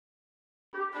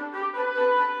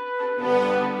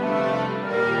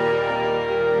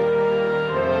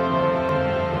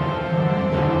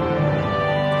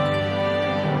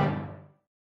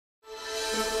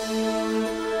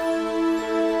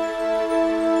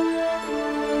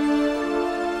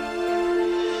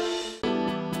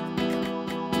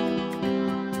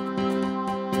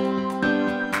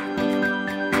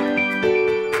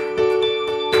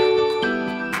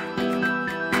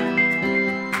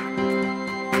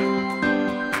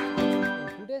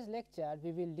lecture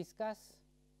we will discuss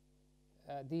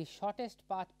the shortest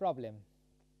path problem.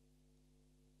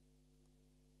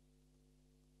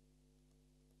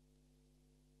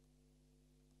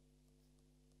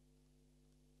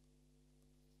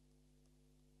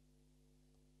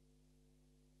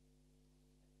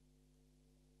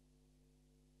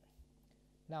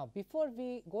 Now, before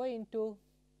we go into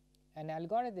an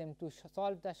algorithm to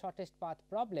solve the shortest path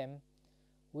problem,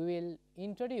 we will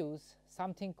introduce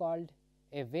something called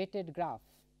a weighted graph.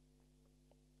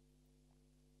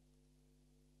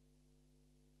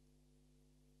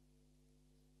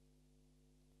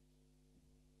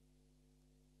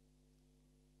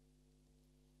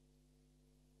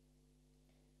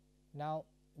 Now,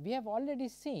 we have already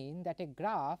seen that a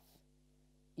graph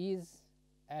is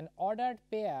an ordered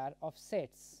pair of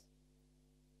sets.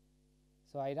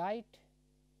 So, I write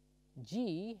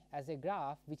G as a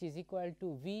graph which is equal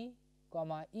to V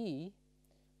comma E,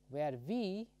 where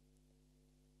V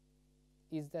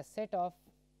is the set of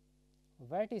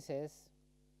vertices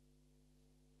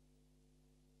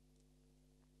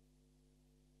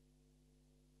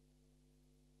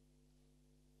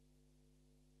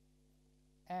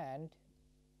and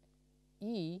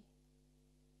E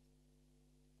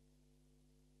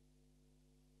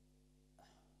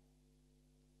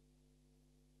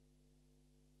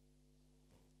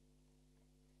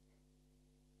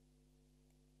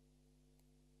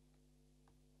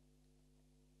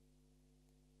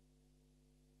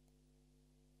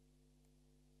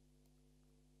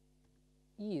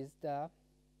is the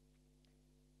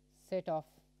set of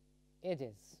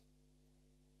edges.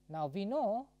 Now, we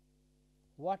know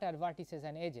what are vertices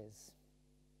and edges.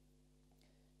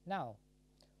 Now,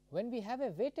 when we have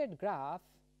a weighted graph,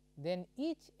 then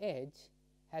each edge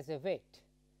has a weight,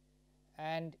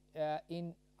 and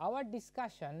in our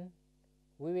discussion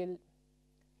we will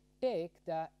take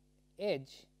the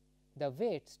edge, the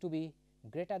weights to be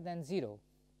greater than 0.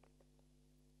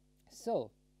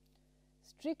 So,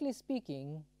 strictly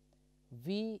speaking,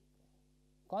 we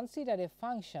consider a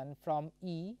function from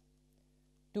E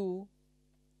to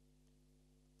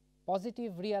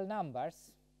positive real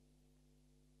numbers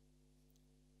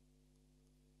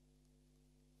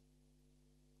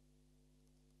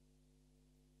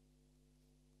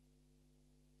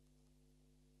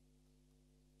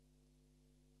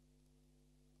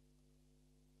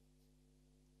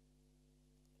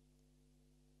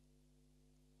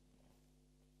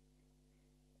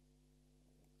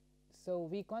So,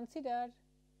 we consider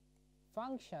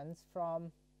functions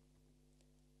from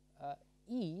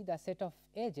E, the set of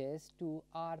edges, to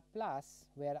R plus,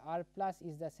 where R plus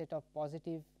is the set of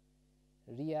positive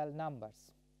real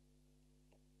numbers,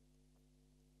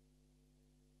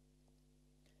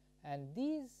 and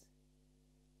this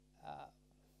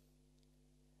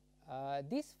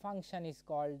function is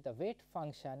called the weight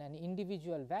function, and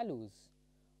individual values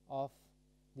of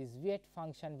this weight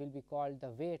function will be called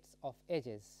the weights of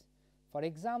edges. For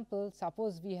example,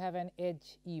 suppose we have an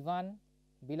edge E1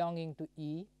 belonging to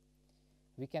E,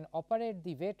 we can operate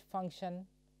the weight function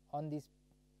on this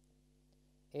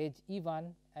edge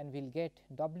E1 and we will get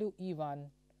W E1,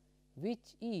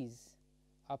 which is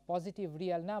a positive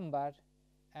real number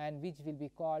and which will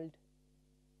be called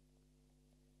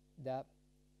the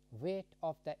weight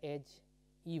of the edge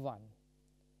E1.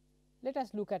 Let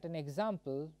us look at an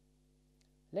example.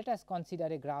 Let us consider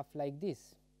a graph like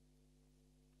this.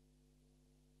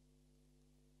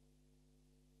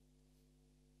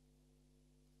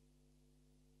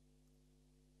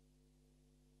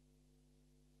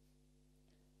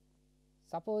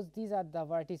 Suppose these are the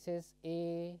vertices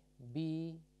A,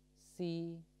 B,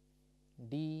 C,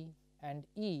 D and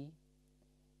E,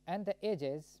 and the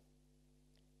edges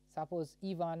suppose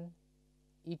E1,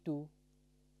 E2,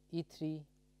 E3,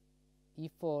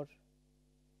 E4,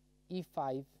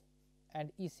 E5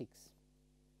 and E6.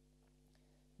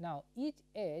 Now, each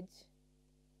edge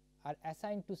are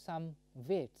assigned to some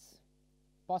weights.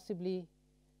 Possibly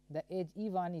the edge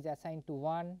E1 is assigned to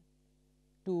 1,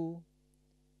 2,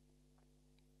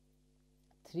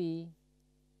 3,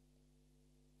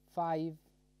 5,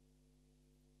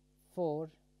 4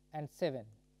 and 7.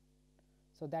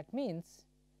 So, that means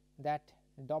that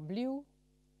W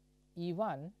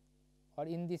E1, or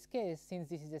in this case, since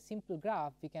this is a simple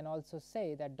graph, we can also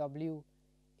say that W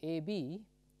AB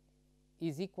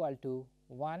is equal to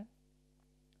 1,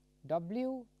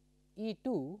 W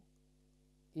E2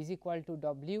 is equal to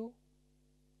W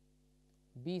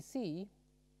BC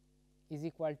is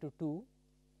equal to 2,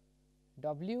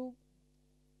 W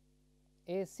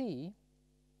AC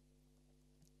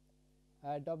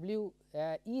W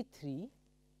E3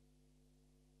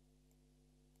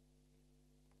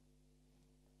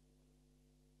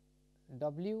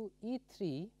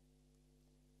 WE3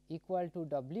 equal to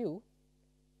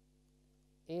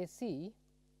WAC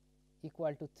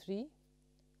equal to 3,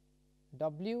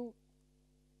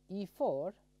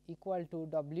 WE4 equal to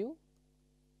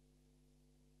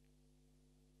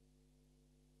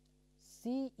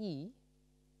WCE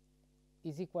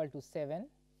is equal to 7,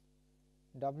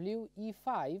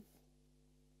 WE5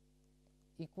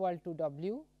 equal to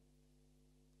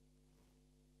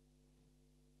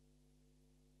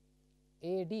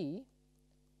WAD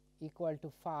equal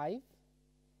to 5,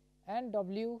 and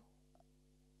WE6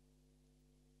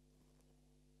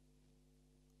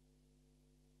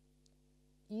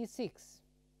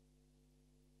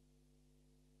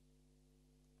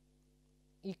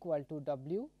 equal to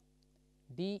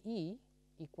WDE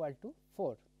equal to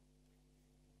 4.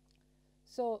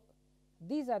 So,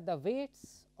 these are the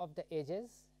weights of the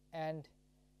edges, and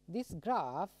this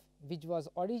graph, which was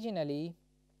originally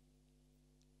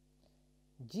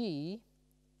G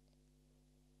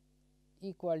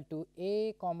equal to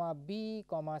A comma B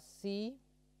comma C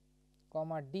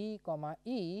comma D comma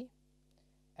E,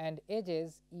 and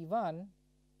edges E1,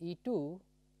 E2,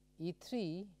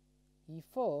 E3,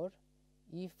 E4,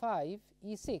 E5,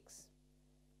 E6.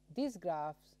 These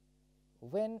graphs,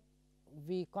 when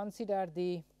we consider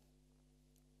the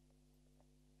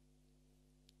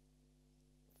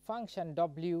function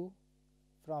W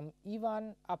from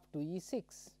E1 up to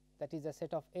E6, that is the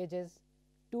set of edges,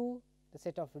 to the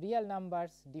set of real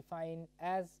numbers defined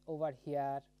as over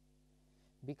here,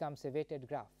 becomes a weighted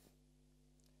graph.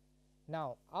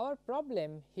 Now, our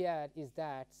problem here is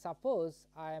that suppose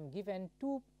I am given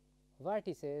two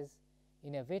vertices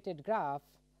in a weighted graph,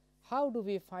 how do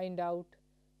we find out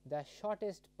the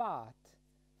shortest path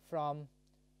from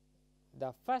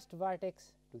the first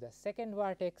vertex to the second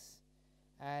vertex?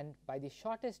 And by the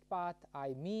shortest path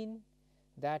I mean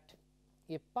that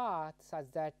a path such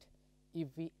that if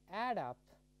we add up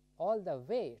all the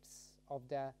weights of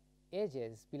the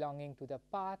edges belonging to the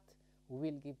path,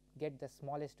 we will get the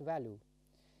smallest value.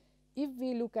 If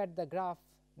we look at the graph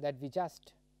that we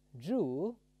just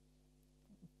drew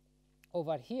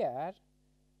over here,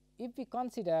 if we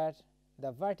consider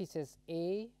the vertices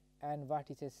A and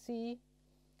vertices C,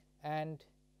 and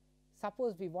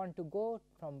suppose we want to go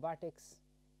from vertex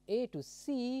A to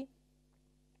C,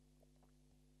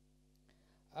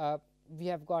 we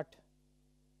have got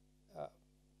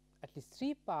at least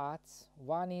 3 paths.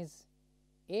 One is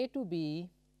A to B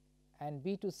and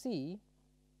B to C.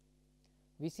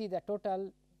 We see the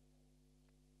total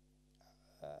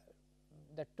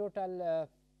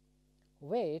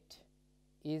weight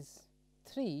is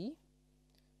 3.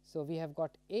 So, we have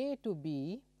got A to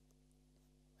B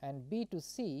and B to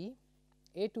C.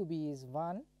 A to B is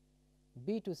 1,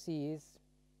 B to C is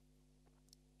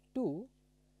 2.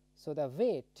 So, the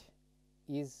weight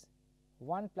is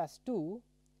 1 plus 2,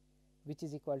 which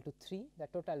is equal to 3, the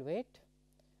total weight,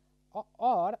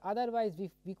 or otherwise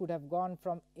we could have gone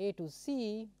from A to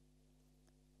C,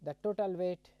 the total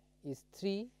weight is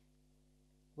 3.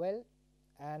 Well,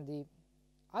 and the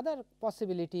other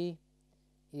possibility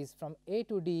is from A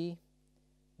to D,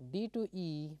 D to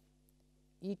E,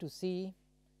 E to C.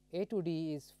 A to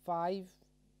D is 5,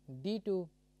 D to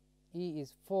E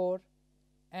is 4,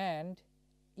 and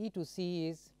E to C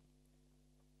is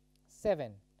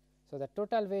 7. So, the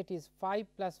total weight is 5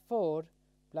 plus 4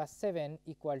 plus 7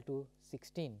 equal to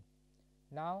 16.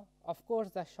 Now, of course,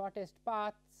 the shortest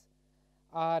paths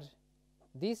are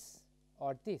this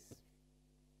or this.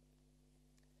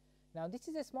 Now, this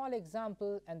is a small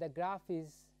example and the graph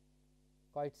is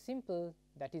quite simple.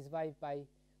 That is why by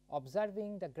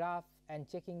observing the graph and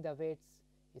checking the weights,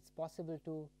 it is possible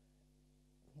to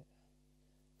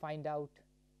find out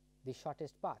the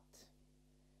shortest path.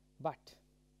 But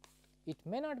it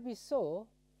may not be so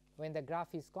when the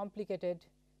graph is complicated.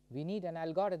 We need an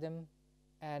algorithm,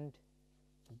 and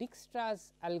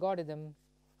Dijkstra's algorithm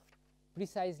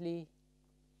precisely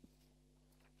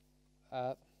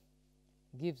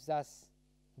gives us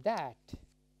that.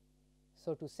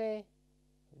 So, to say,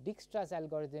 Dijkstra's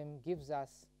algorithm gives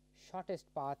us shortest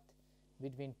path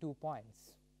between 2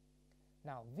 points.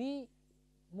 Now, we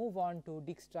move on to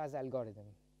Dijkstra's algorithm.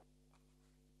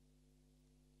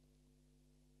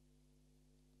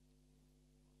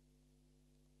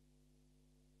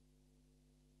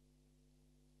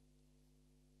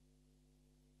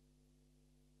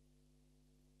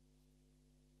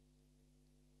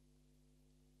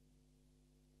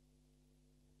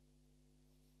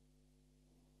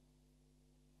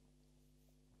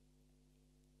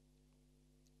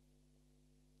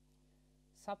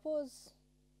 Suppose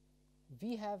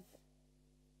we have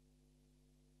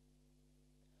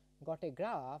got a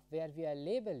graph where we are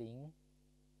labeling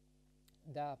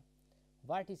the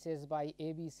vertices by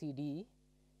A, B, C, D,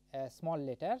 a small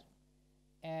letter,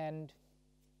 and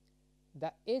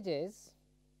the edges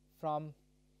from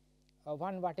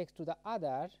one vertex to the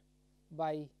other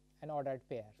by an ordered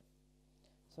pair.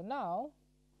 So, now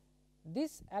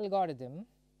this algorithm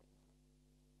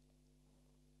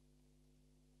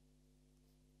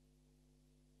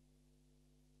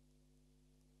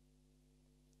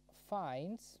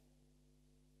finds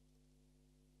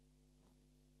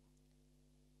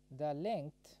the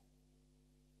length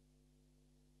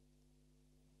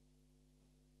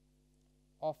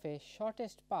of a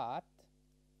shortest path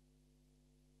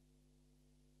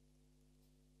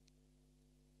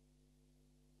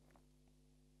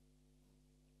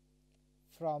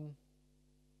from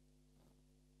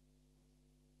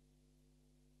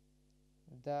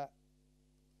the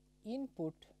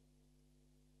input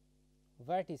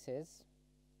vertices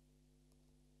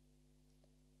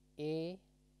A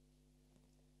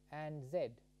and Z.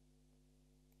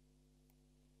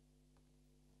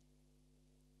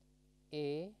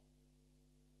 A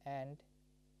and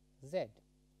Z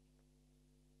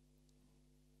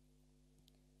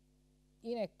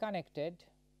in a connected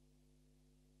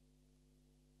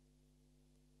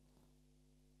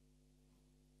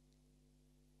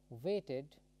weighted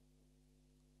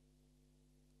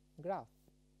graph.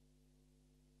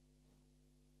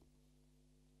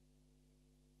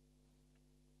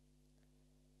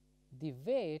 The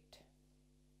weight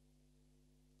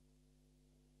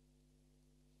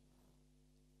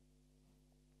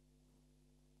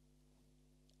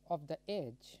of the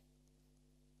edge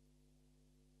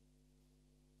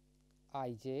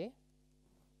I j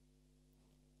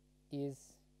is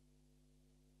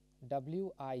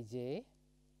W I j,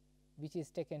 which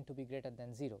is taken to be greater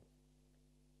than 0.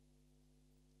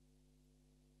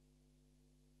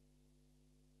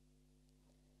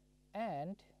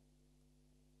 And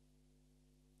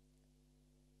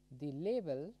the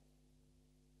label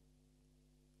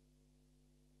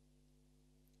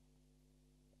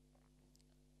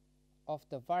of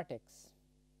the vertex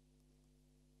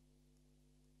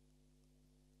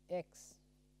x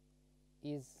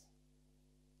is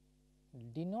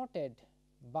denoted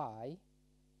by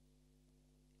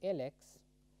Lx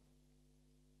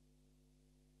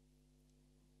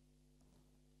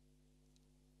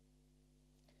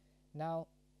Now,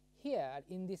 here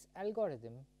in this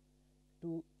algorithm,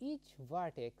 to each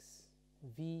vertex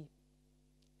we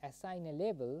assign a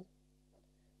label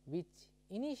which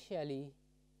initially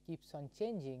keeps on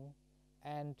changing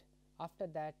and after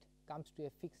that comes to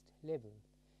a fixed label,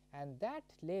 and that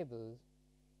label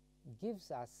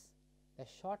gives us the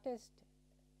shortest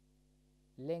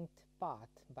length path,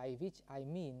 by which I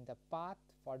mean the path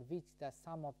for which the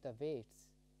sum of the weights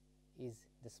is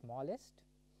the smallest,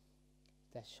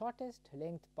 the shortest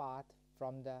length path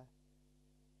from the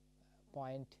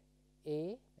point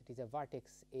A, that is a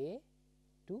vertex A,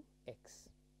 to x,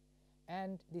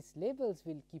 and these labels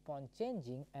will keep on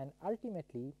changing, and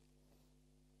ultimately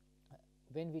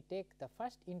when we take the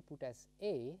first input as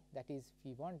A, that is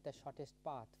we want the shortest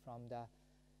path from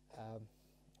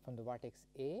the vertex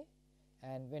A,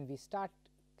 and when we start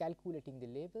calculating the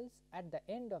labels at the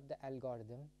end of the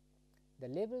algorithm, the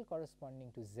label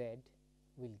corresponding to Z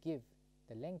will give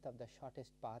the length of the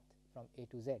shortest path from A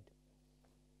to Z.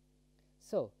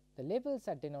 So, the labels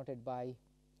are denoted by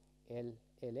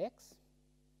Lx.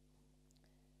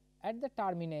 At the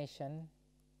termination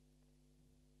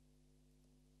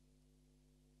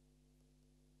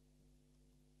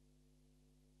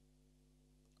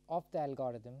of the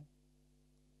algorithm,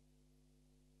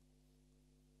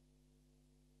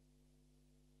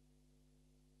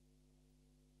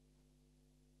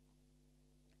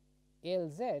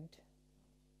 Lz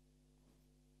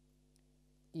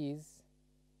is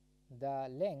the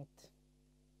length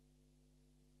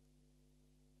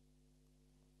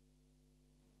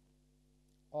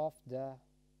of the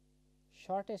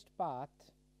shortest path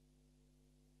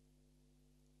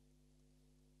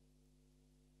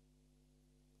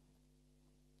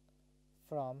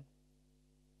from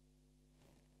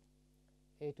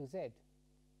A to Z.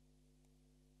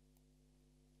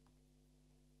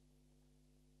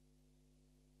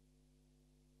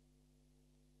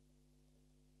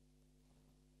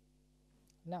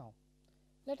 Now,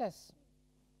 let us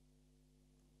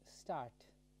start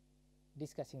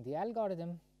discussing the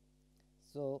algorithm.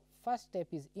 So, first step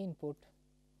is input.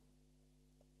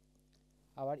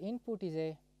 Our input is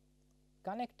a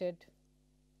connected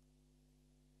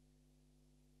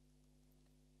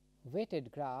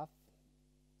weighted graph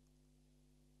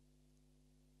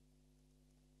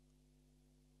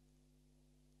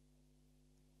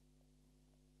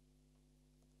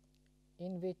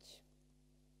in which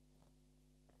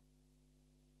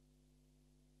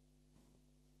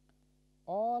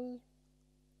all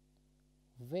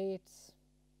weights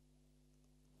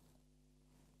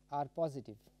are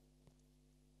positive.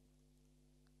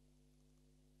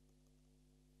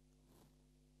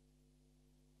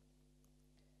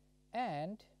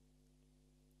 And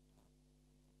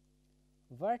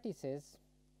vertices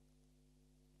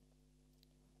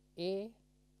A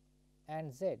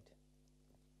and Z.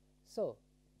 So,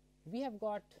 we have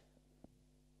got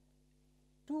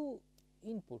two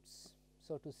inputs.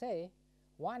 So, to say,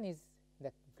 one is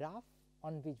the graph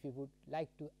on which we would like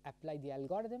to apply the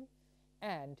algorithm,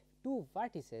 and two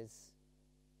vertices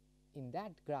in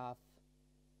that graph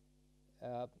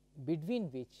between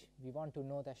which we want to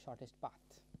know the shortest path.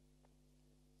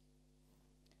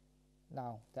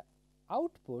 Now, the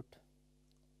output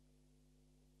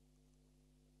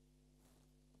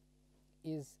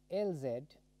is Lz,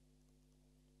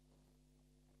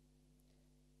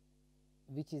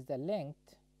 which is the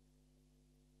length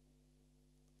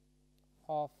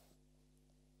of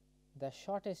the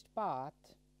shortest path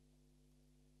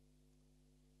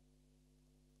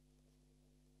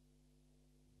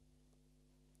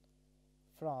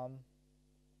from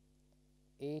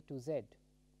A to Z.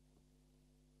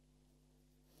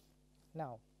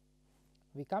 Now,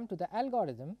 we come to the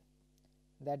algorithm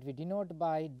that we denote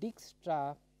by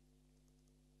Dijkstra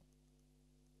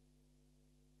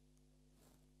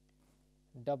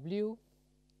W.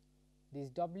 This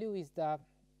W is the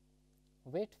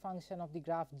weight function of the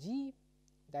graph G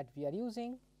that we are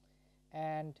using,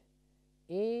 and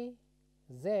A,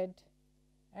 Z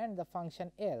and the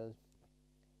function L,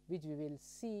 which we will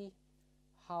see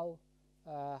how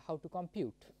to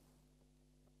compute.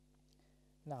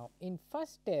 Now, in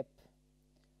first step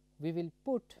we will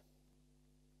put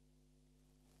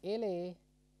LA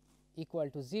equal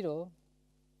to 0,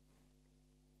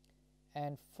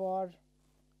 and for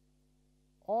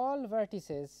all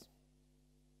vertices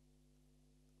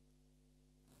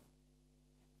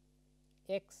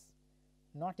x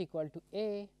not equal to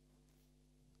A,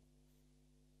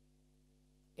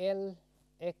 L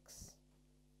x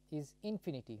is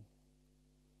infinity.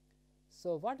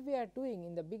 So, what we are doing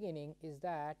in the beginning is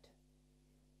that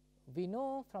we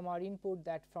know from our input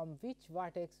that from which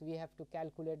vertex we have to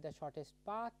calculate the shortest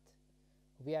path.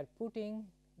 We are putting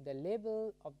the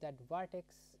label of that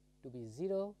vertex to be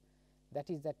 0, that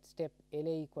is that step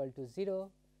LA equal to 0,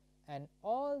 and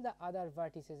all the other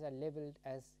vertices are labeled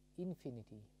as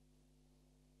infinity.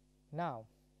 Now,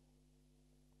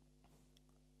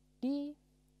 T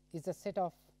is a set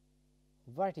of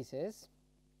vertices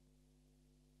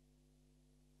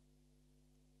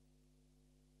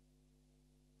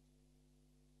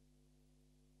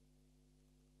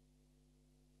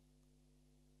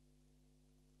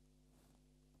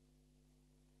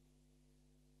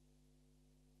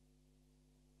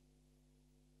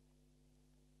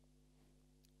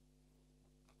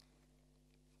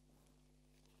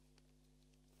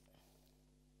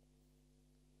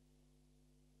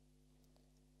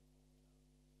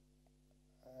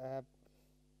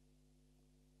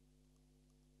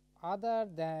other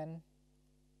than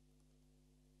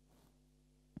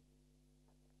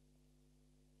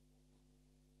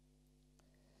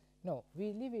no,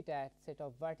 we leave it at set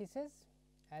of vertices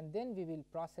and then we will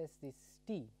process this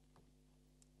T.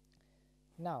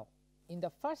 Now, in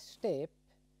the first step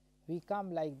we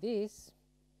come like this,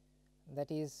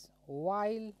 that is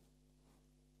while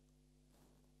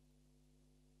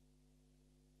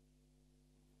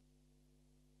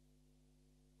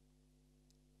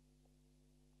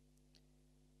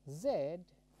Z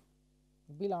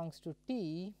belongs to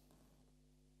T,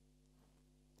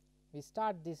 we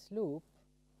start this loop,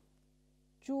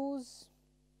 choose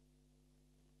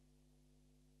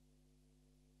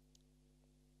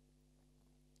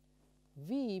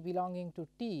V belonging to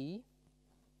T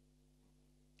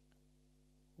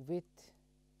with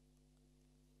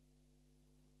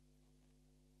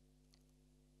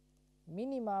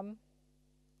minimum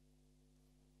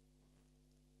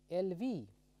LV,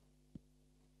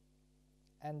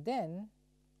 and then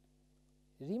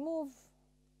remove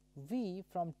V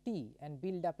from T and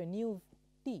build up a new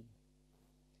T,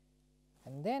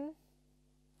 and then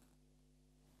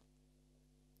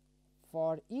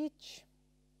for each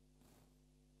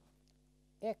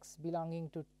x belonging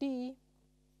to T,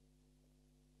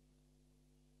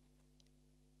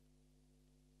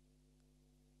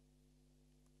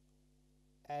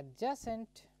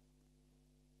 adjacent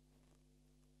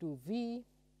to V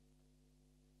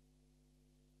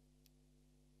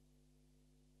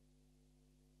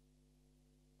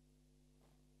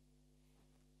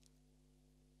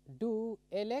do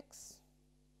Lx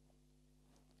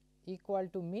equal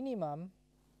to minimum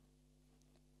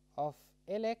of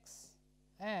Lx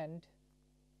and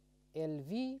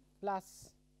Lv plus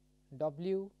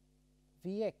W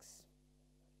Vx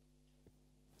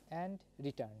and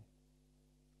return.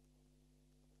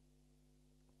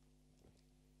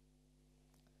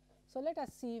 So, let us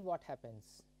see what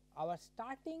happens. Our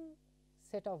starting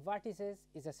set of vertices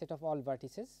is a set of all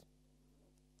vertices,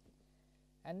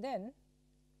 and then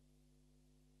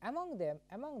among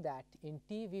that in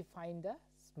T we find the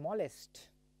smallest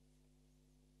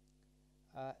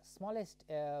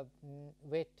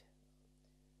weight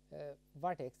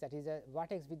vertex, that is a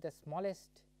vertex with the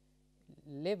smallest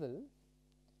level,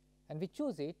 and we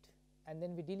choose it and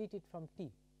then we delete it from T.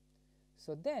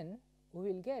 So, then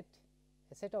we will get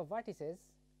a set of vertices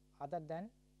other than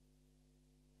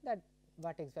that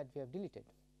vertex that we have deleted.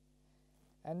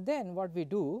 And then what we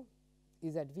do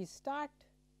is that we start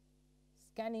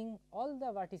scanning all the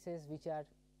vertices which are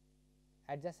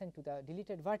adjacent to the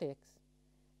deleted vertex,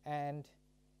 and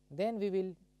then we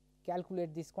will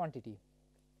calculate this quantity.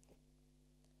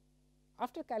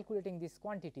 After calculating this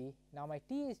quantity, now my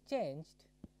T is changed.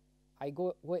 I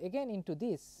go again into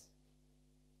this,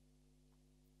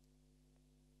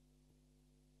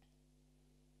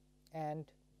 and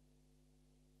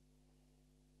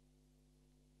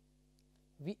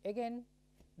we again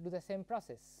do the same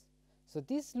process. So,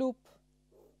 this loop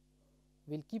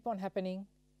will keep on happening,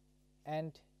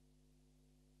 and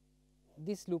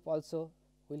this loop also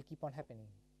will keep on happening.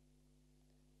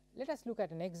 Let us look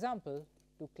at an example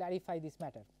to clarify this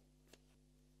matter.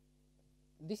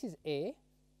 This is A,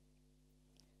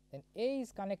 then A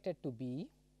is connected to B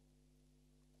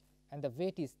and the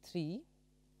weight is 3,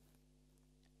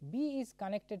 B is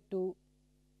connected to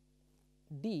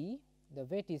D, the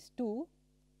weight is 2,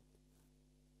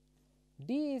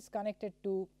 D is connected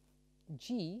to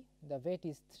G, the weight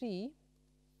is 3,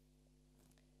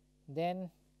 then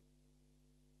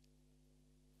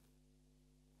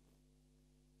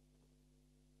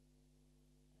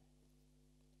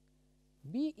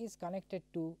B is connected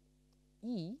to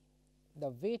E, the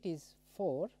weight is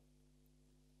 4,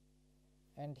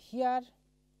 and here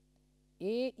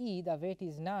AE, the weight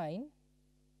is 9.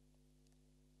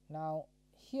 Now,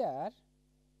 here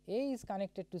A is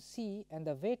connected to C and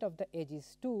the weight of the edge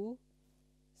is 2,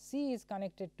 C is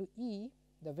connected to E,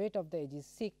 the weight of the edge is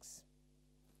 6.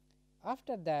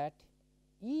 After that,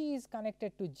 E is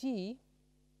connected to G,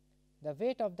 the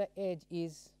weight of the edge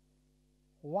is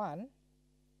 1.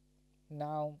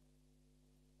 Now,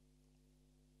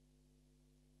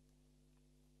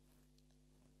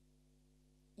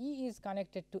 E is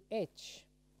connected to H,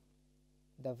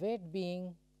 the weight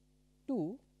being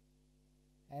 2,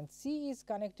 and C is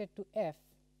connected to F,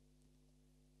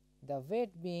 the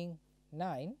weight being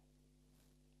 9.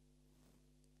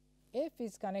 F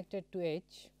is connected to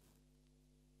H,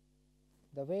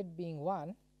 the weight being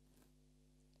 1,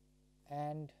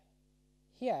 and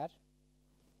here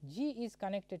G is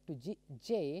connected to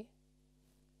J,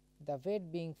 the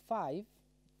weight being 5,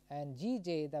 and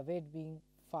GJ, the weight being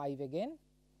 5 again,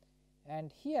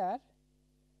 and here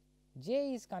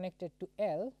J is connected to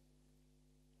L,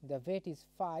 the weight is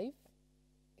 5,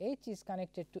 H is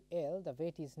connected to L, the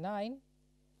weight is 9,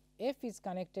 F is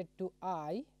connected to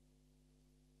I,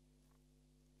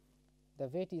 the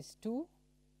weight is 2,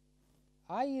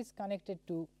 I is connected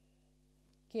to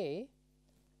K,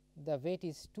 the weight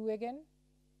is 2 again,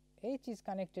 H is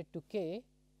connected to K,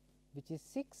 which is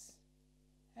 6,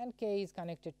 and K is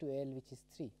connected to L, which is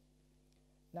 3.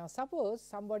 Now, suppose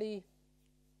somebody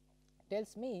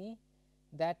tells me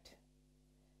that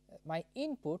my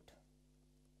input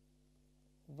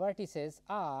vertices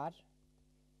are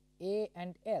A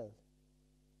and L,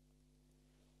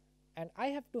 and I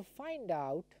have to find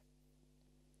out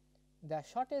the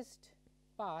shortest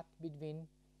path between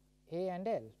A and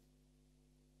L.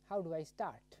 How do I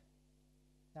start?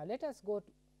 Now, let us go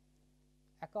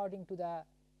according to the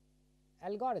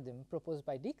algorithm proposed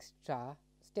by Dijkstra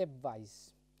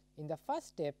stepwise. In the first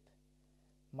step,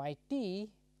 my T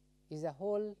is a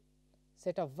whole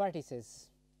set of vertices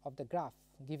of the graph,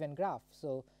 given graph.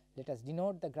 So, let us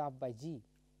denote the graph by G.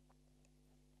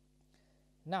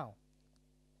 Now,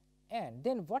 and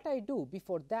then what I do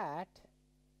before that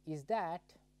is that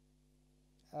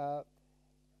our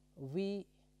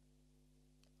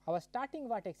starting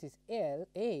vertex is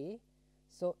A.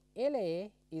 So, LA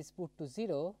is put to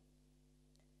 0,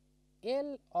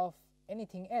 L of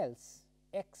anything else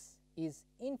x is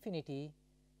infinity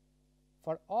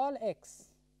for all x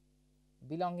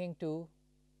belonging to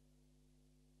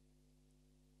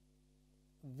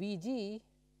Vg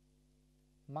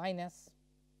minus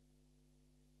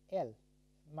L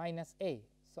minus A.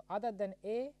 So, other than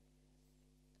A,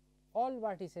 all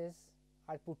vertices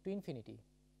are put to infinity.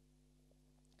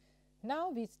 Now,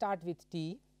 we start with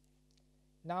T.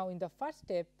 Now, in the first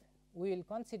step we will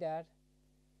consider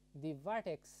the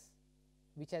vertex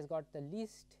which has got the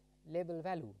least label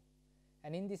value,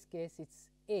 and in this case it is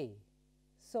A.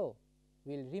 So,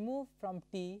 we will remove from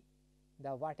T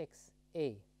the vertex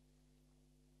A.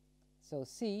 So,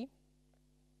 see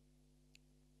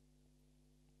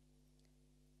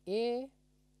A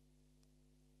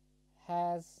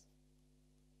has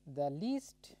the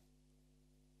least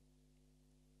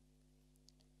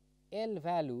L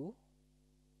value.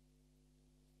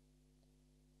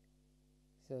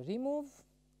 So, remove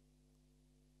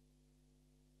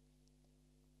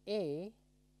A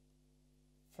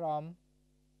from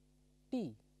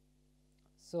T.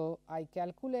 So, I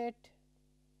calculate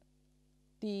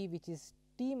T, which is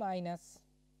T minus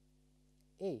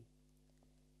A.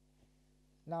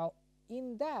 Now,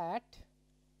 in that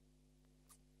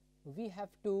we have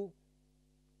to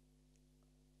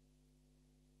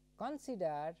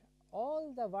consider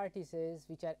all the vertices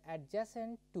which are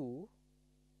adjacent to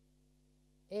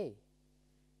A.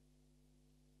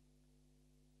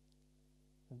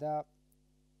 The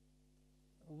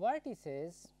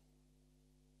vertices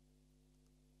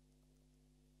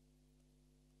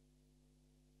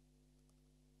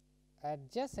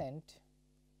adjacent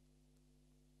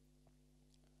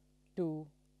to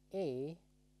A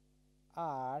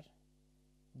are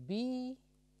B,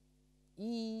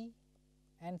 E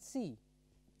and C.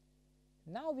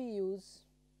 Now, we use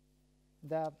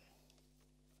the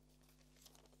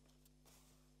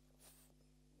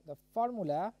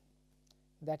formula,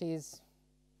 that is,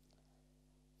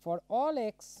 for all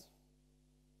x,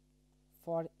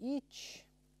 for each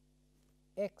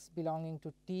x belonging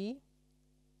to T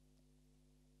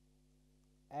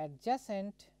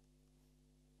adjacent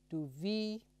to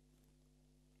V,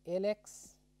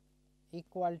 Lx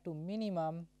equal to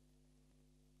minimum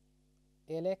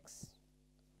Lx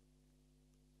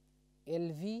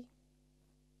Lv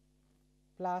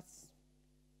plus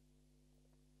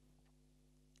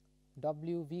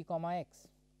Wv comma x.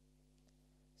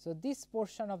 So, this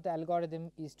portion of the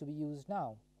algorithm is to be used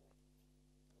now.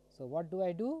 So, what do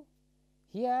I do?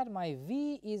 Here my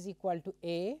V is equal to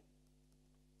A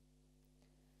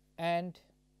and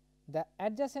the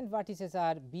adjacent vertices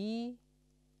are B,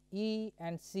 E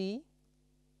and C.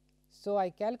 So, I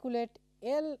calculate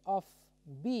L of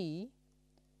B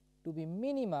to be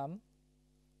minimum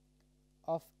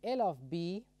of L of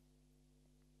B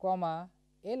comma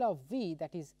L of V,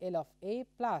 that is L of A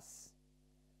plus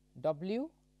W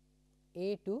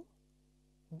A to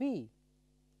B.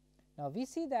 Now, we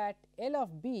see that L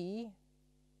of B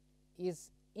is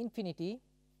infinity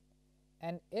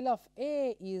and L of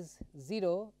A is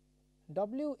 0,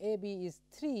 W A B is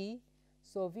 3.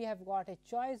 So, we have got a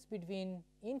choice between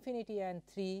infinity and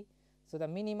 3. So, the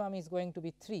minimum is going to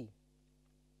be 3.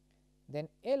 Then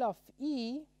L of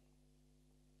E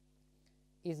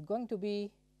is going to be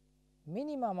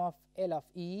minimum of L of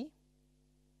E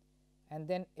and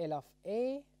then L of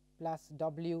A plus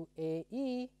W A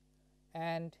E,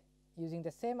 and using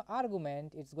the same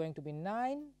argument it is going to be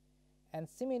 9, and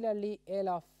similarly L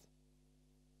of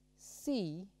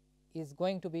C is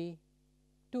going to be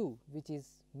 2, which is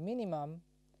minimum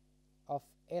of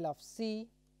L of C,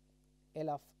 L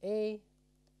of A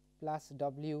plus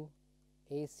W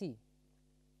A C.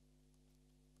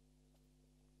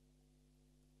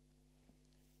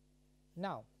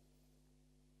 Now,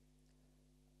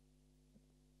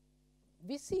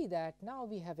 we see that now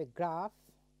we have a graph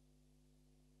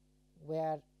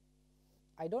where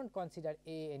I do not consider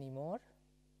A anymore.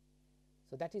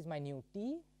 So, that is my new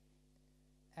T,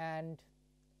 and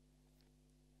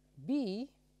B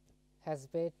has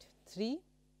weight 3,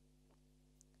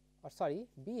 or sorry,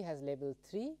 B has label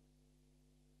 3,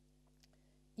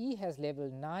 E has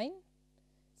label 9,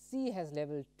 C has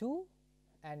label 2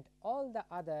 and all the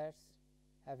others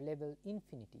have label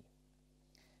infinity.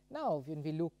 Now, when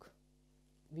we look,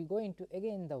 we go into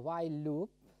again the while loop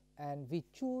and we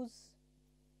choose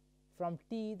from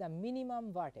T the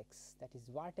minimum vertex, that is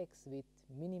vertex with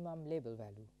minimum label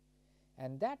value,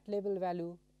 and that label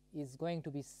value is going to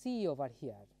be C over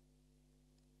here.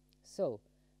 So,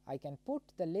 I can put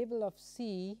the label of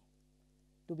C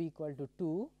to be equal to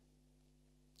 2,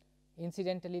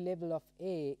 incidentally label of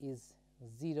A is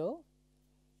 0,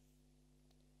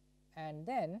 and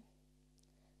then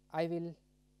I will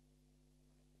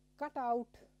cut out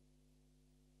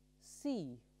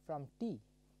C from T.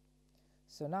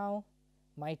 So, now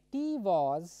my T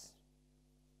was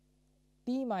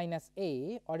T minus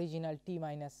A, original T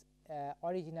minus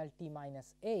original t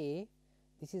minus a,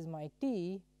 this is my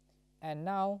t, and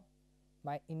now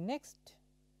my in next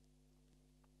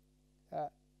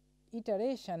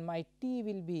iteration my t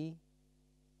will be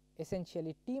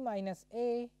essentially t minus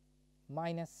a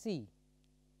minus c.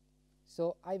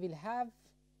 So, I will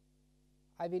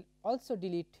also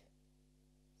delete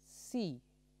c.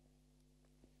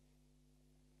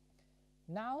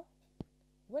 Now,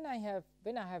 when I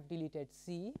have deleted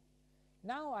c,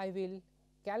 now I will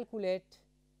calculate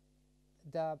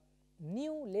the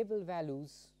new label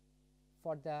values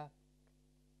for the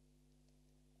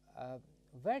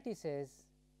vertices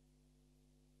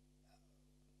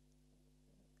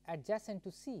adjacent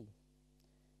to C.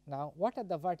 Now, what are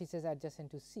the vertices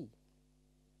adjacent to C?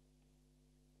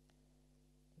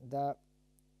 The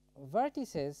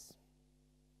vertices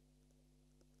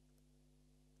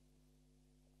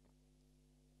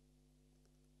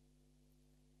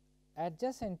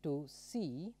adjacent to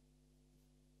C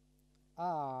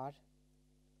are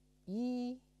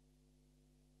E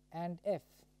and F.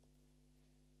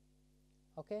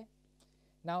 Okay.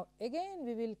 Now, again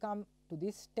we will come to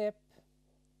this step.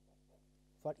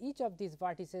 For each of these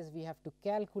vertices we have to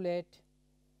calculate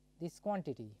this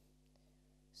quantity.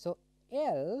 So,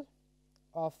 L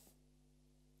of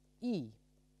E.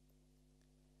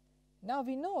 Now,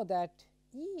 we know that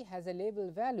E has a label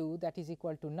value that is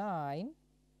equal to 9.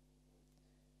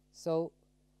 So,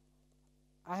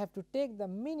 I have to take the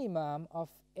minimum of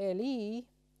LE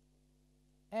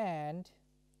and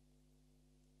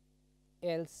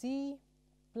LC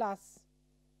plus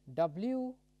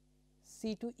W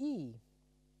C to E.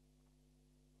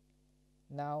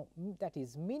 Now, that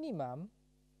is minimum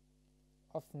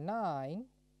of 9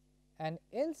 and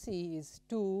LC is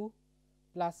 2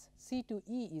 plus C to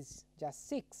E is just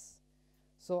 6.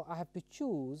 So, I have to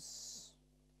choose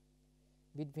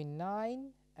between 9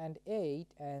 and 8,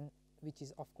 and which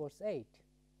is of course 8.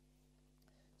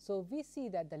 So, we see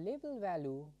that the label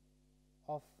value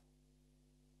of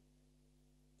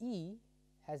E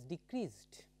has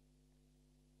decreased.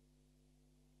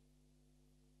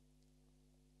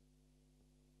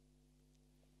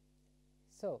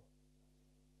 So,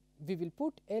 we will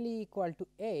put LE equal to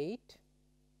 8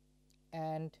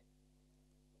 and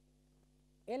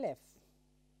LF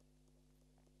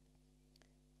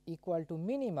equal to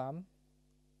minimum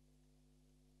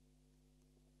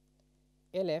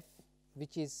LF,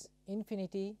 which is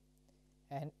infinity,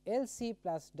 and LC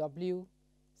plus W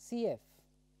CF.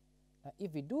 Now,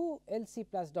 if we do LC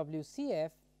plus W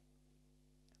CF,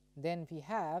 then we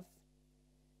have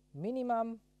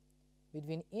minimum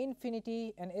between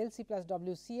infinity and LC plus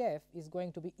W CF is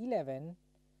going to be 11.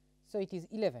 So, it is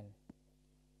 11.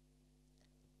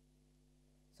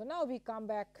 So, now we come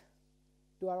back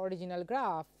to our original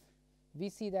graph. We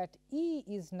see that E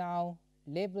is now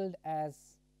labeled as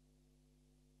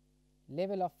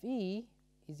label of E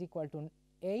is equal to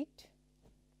 8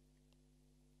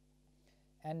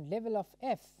 and label of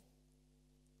F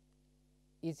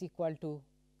is equal to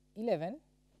 11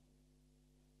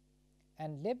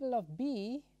 and label of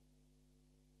B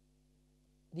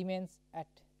remains at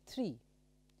 3,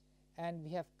 and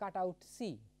we have cut out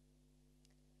C.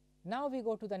 Now, we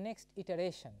go to the next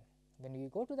iteration. When we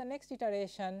go to the next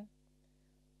iteration,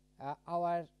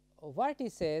 our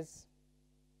vertices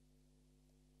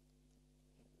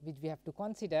which we have to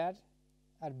consider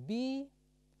are B,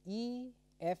 E,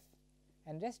 F,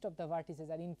 and rest of the vertices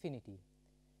are infinity.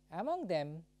 Among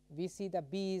them, we see the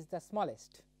B is the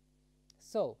smallest.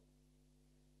 So,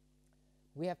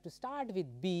 we have to start with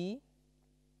B,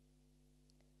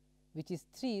 which is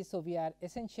 3. So, we are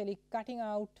essentially cutting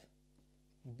out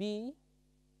B,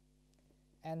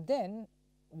 and then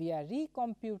we are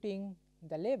recomputing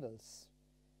the labels.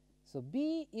 So,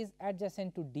 B is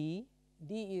adjacent to D,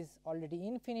 D is already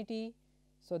infinity.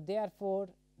 So, therefore,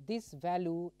 this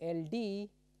value LD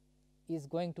is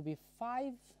going to be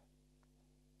 5,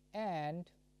 and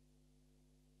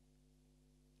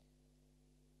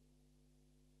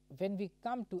when we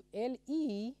come to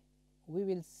LE, we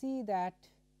will see that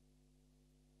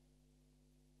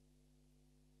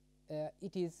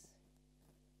it is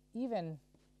even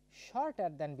shorter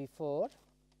than before,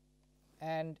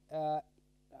 and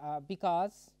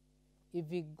because if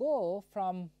we go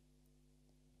from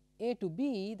A to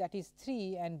B, that is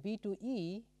 3, and B to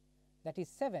E, that is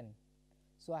 7.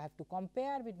 So, I have to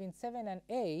compare between 7 and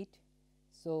 8.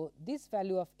 So, this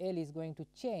value of L is going to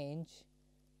change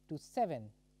to 7.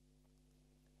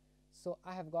 So,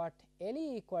 I have got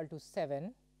LE equal to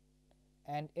 7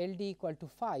 and LD equal to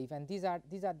 5, and these are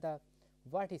the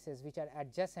vertices which are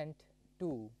adjacent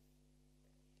to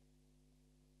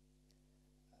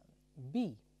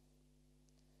B.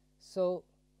 So,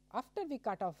 after we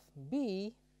cut off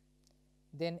B,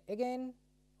 then again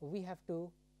we have to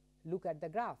look at the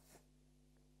graph.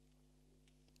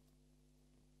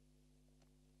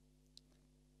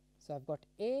 So, I have got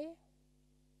A,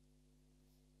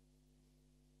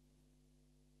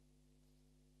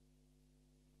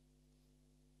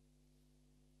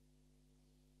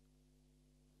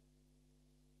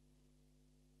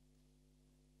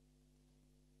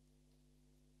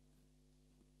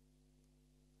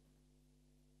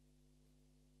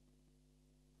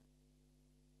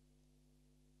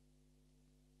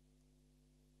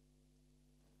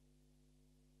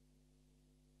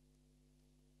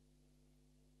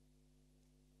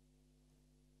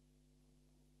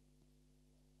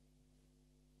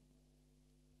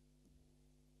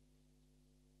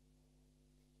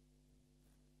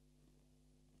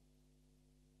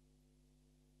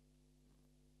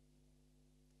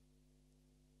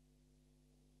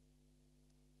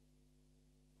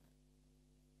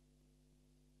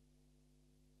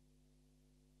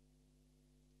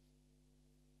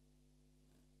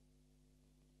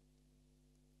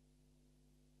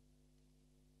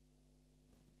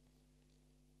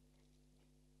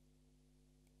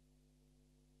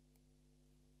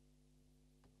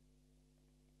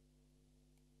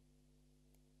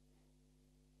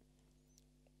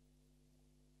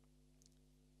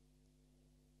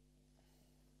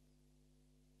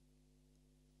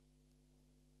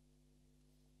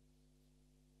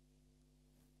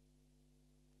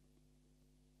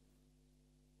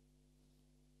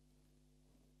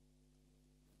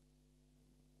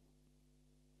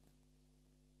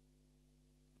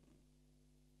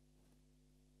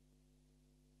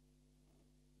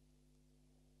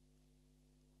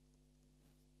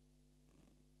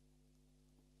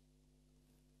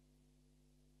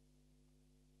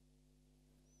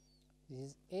 this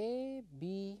is A,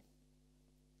 B,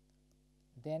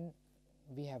 then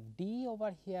we have D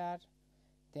over here,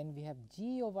 then we have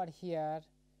G over here,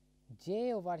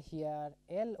 J over here,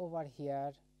 L over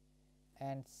here,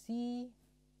 and C,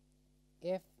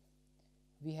 F,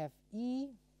 we have E,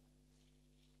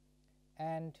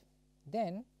 and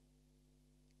then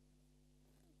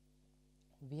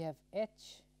we have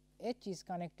H. H is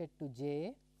connected to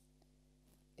J,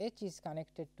 H is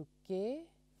connected to K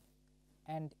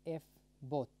and F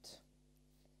both.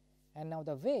 And now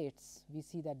the weights, we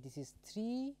see that this is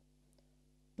 3,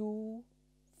 2,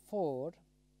 4,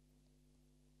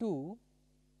 2,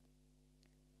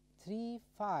 3,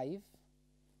 5,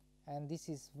 and this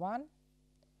is 1,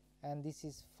 and this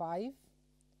is 5,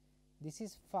 this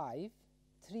is 5,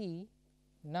 3,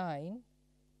 9,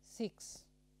 6,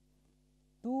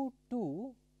 2,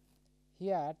 2,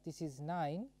 here this is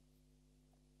 9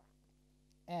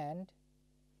 and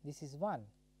this is 1.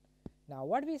 Now,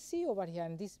 what we see over here,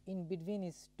 and this in between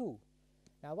is 2.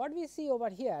 Now, what we see over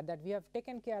here, that we have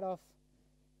taken care of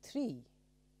 3,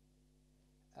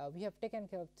 we have taken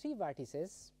care of 3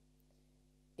 vertices.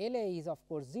 LA is of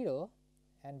course 0,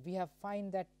 and we have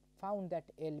found that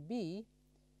LB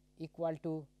equal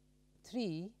to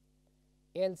 3,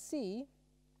 LC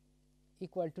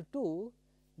equal to 2.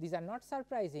 These are not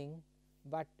surprising,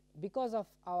 but because of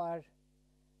our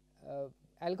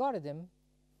algorithm,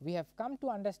 we have come to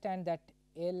understand that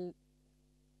LE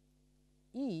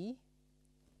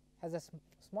has a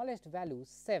smallest value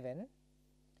 7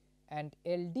 and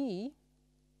LD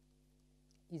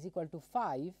is equal to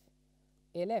 5,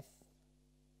 LF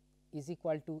is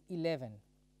equal to 11.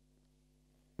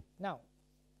 Now,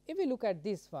 if we look at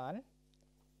this one,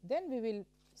 then we will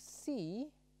see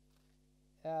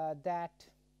that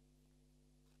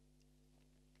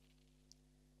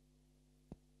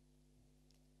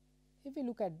if we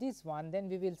look at this one, then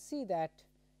we will see that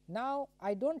now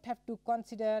I do not have to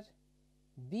consider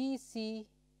BC,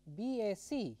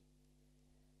 BAC.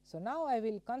 So, now I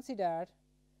will consider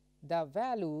the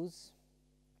values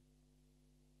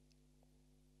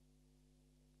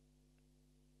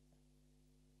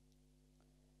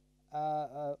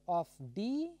of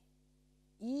D,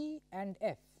 E and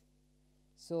F.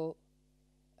 So,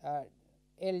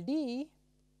 LD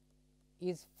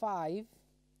is 5,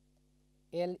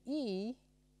 LE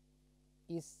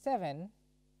is 7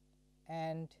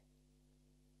 and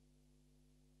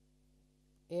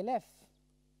LF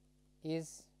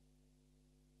is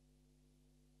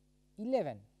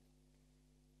 11.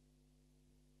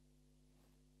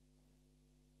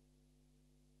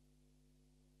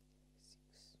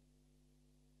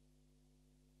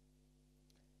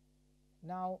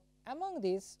 Now, among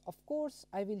this, of course,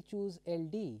 I will choose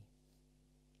LD.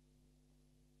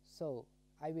 So,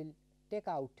 I will take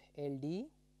out LD.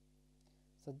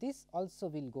 So, this also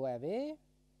will go away,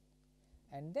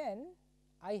 and then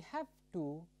I have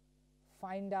to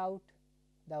find out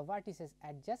the vertices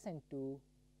adjacent to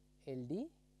LD,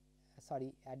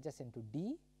 adjacent to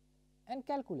D, and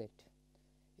calculate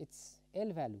its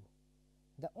L value.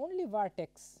 The only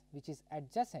vertex which is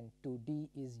adjacent to D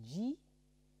is G,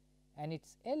 and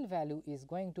its L value is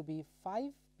going to be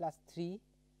 5 plus 3,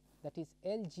 that is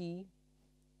LG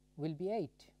will be 8.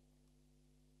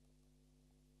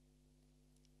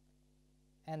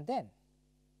 And then,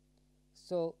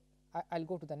 so I will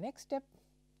go to the next step.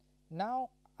 Now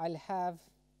I will have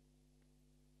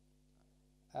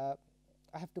I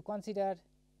have to consider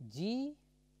G,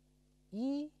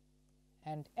 E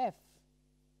and F,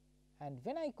 and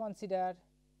when I consider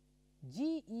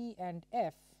G, E and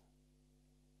F,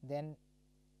 then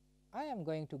I am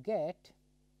going to get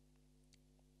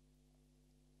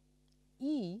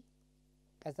E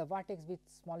as the vertex with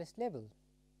smallest level.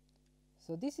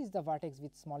 So, this is the vertex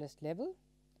with smallest level.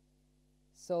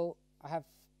 So, I have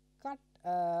cut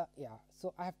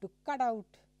so I have to cut out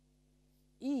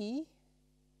E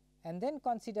and then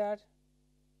consider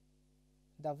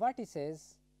the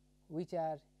vertices which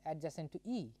are adjacent to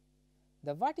E.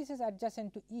 The vertices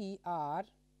adjacent to E are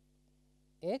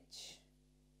H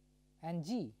and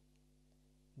G.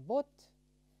 Both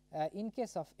in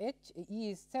case of H,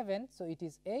 E is 7, so it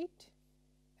is 8,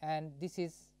 and this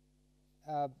is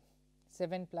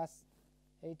 7 plus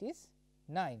 8 is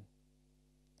 9.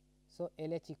 So,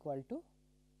 LH equal to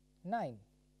 9.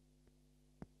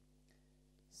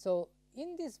 So,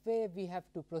 in this way we have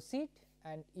to proceed,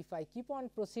 and if I keep on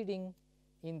proceeding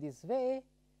in this way,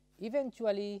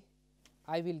 eventually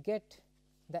I will get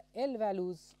the L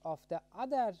values of the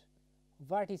other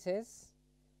vertices.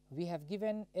 We have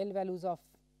given L values of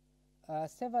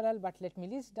several, but let me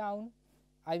list down.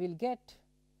 I will get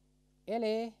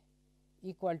LA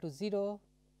equal to 0,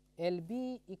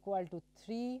 LB equal to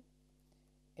 3,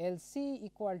 LC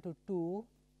equal to 2,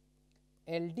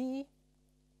 LD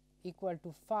equal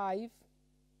to 5,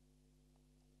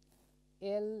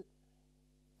 LE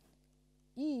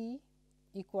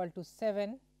equal to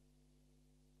 7,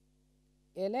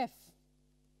 LF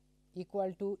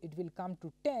equal to, it will come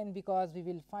to 10, because we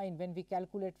will find when we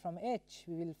calculate from H,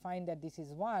 we will find that this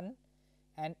is 1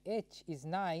 and H is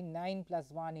 9, 9 plus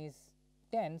 1 is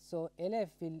 10. So, LF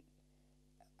will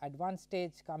at one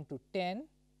stage come to 10,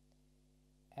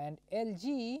 and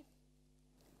LG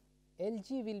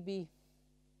will be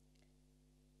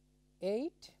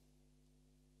 8,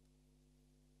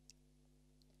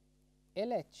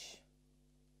 LH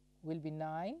will be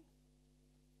 9,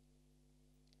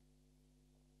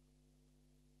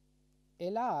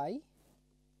 Li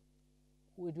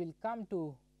it will come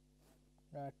to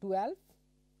 12,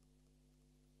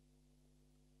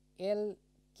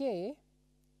 LK,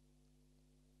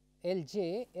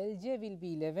 LJ will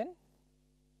be 11,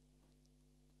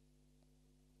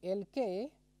 LK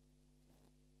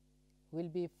will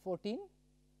be 14,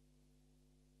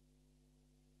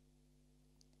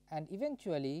 and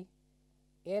eventually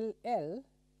LL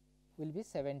will be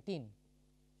 17.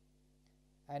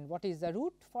 And what is the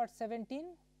root for 17?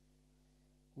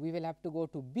 We will have to go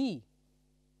to B,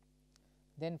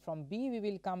 then from B we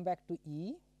will come back to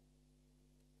E.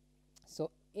 So,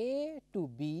 A to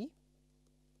B,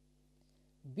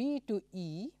 B to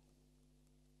E,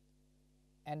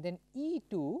 and then E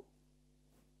to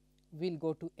will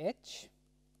go to H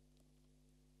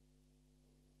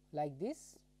like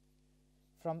this.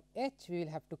 From H we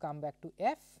will have to come back to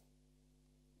F.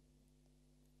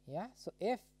 Yeah. So,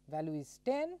 F value is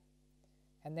 10,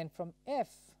 and then from F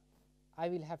I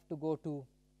will have to go to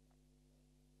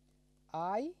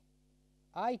I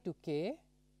to K,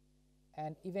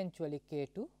 and eventually K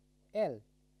to L.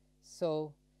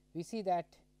 So, we see that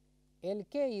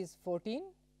LK is 14.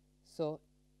 So,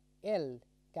 L,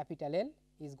 capital L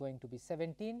is going to be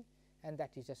 17, and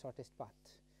that is the shortest path.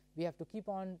 We have to keep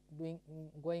on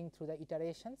going through the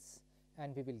iterations,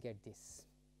 and we will get this.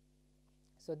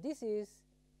 So, this is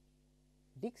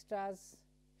Dijkstra's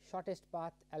shortest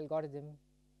path algorithm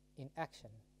in action,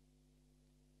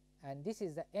 and this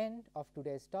is the end of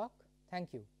today's talk.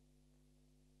 Thank you.